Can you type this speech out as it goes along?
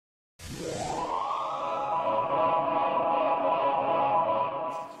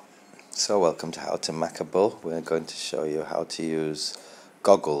So welcome to How to Mackable. We're going to show you how to use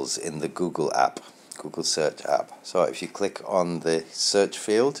goggles in the Google app, Google search app. So if you click on the search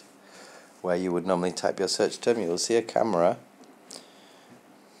field where you would normally type your search term, you will see a camera.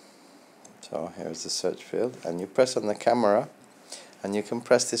 So here's the search field, and you press on the camera and you can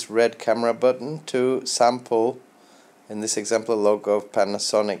press this red camera button to sample, in this example, a logo of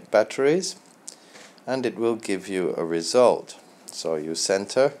Panasonic batteries, and it will give you a result. So you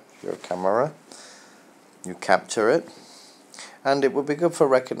center your camera, you capture it, and it will be good for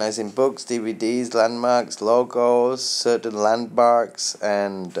recognizing books, DVDs, landmarks, logos, certain landmarks,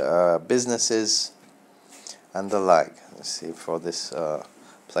 and businesses and the like. Let's see, for this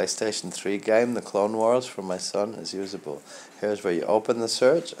PlayStation 3 game, the Clone Wars, for my son, is usable. Here's where you open the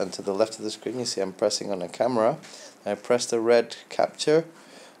search, and to the left of the screen you see I'm pressing on a camera. I press the red capture,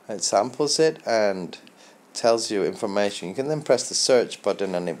 it samples it and tells you information. You can then press the search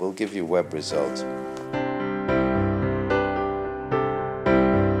button and it will give you web results.